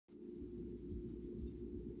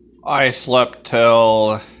I slept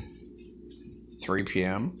till 3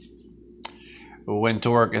 p.m. Went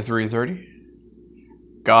to work at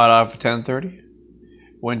 3:30. Got off at 10:30.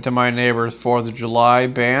 Went to my neighbor's 4th of July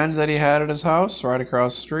band that he had at his house right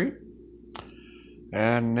across the street.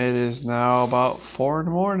 And it is now about 4 in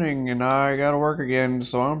the morning and I gotta work again,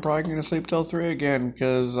 so I'm probably gonna sleep till 3 again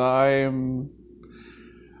because I am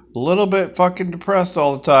a little bit fucking depressed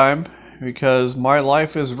all the time because my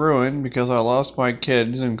life is ruined because I lost my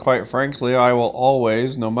kids, and quite frankly, I will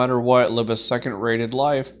always, no matter what, live a second-rated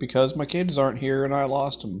life because my kids aren't here and I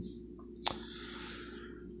lost them.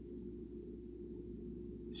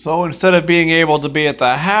 So instead of being able to be at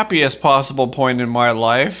the happiest possible point in my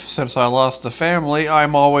life, since I lost the family,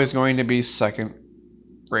 I'm always going to be second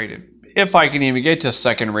rated. If I can even get to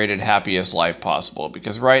second rated happiest life possible,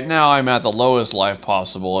 because right now I'm at the lowest life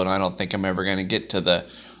possible and I don't think I'm ever going to get to the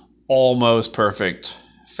almost perfect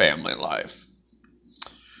family life.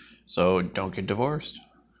 So don't get divorced.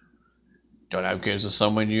 Don't have kids with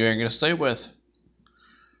someone you ain't going to stay with.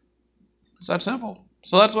 It's that simple.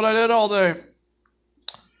 So that's what I did all day.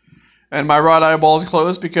 And my right eyeball is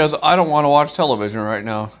closed because I don't want to watch television right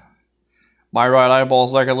now. My right eyeball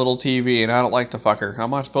is like a little TV and I don't like the fucker.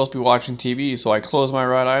 I'm not supposed to be watching TV, so I close my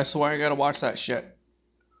right eye so I gotta watch that shit.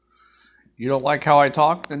 You don't like how I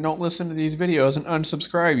talk? Then don't listen to these videos and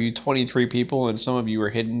unsubscribe, you 23 people, and some of you are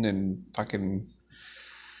hidden and fucking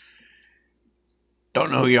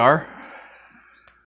don't know who you are.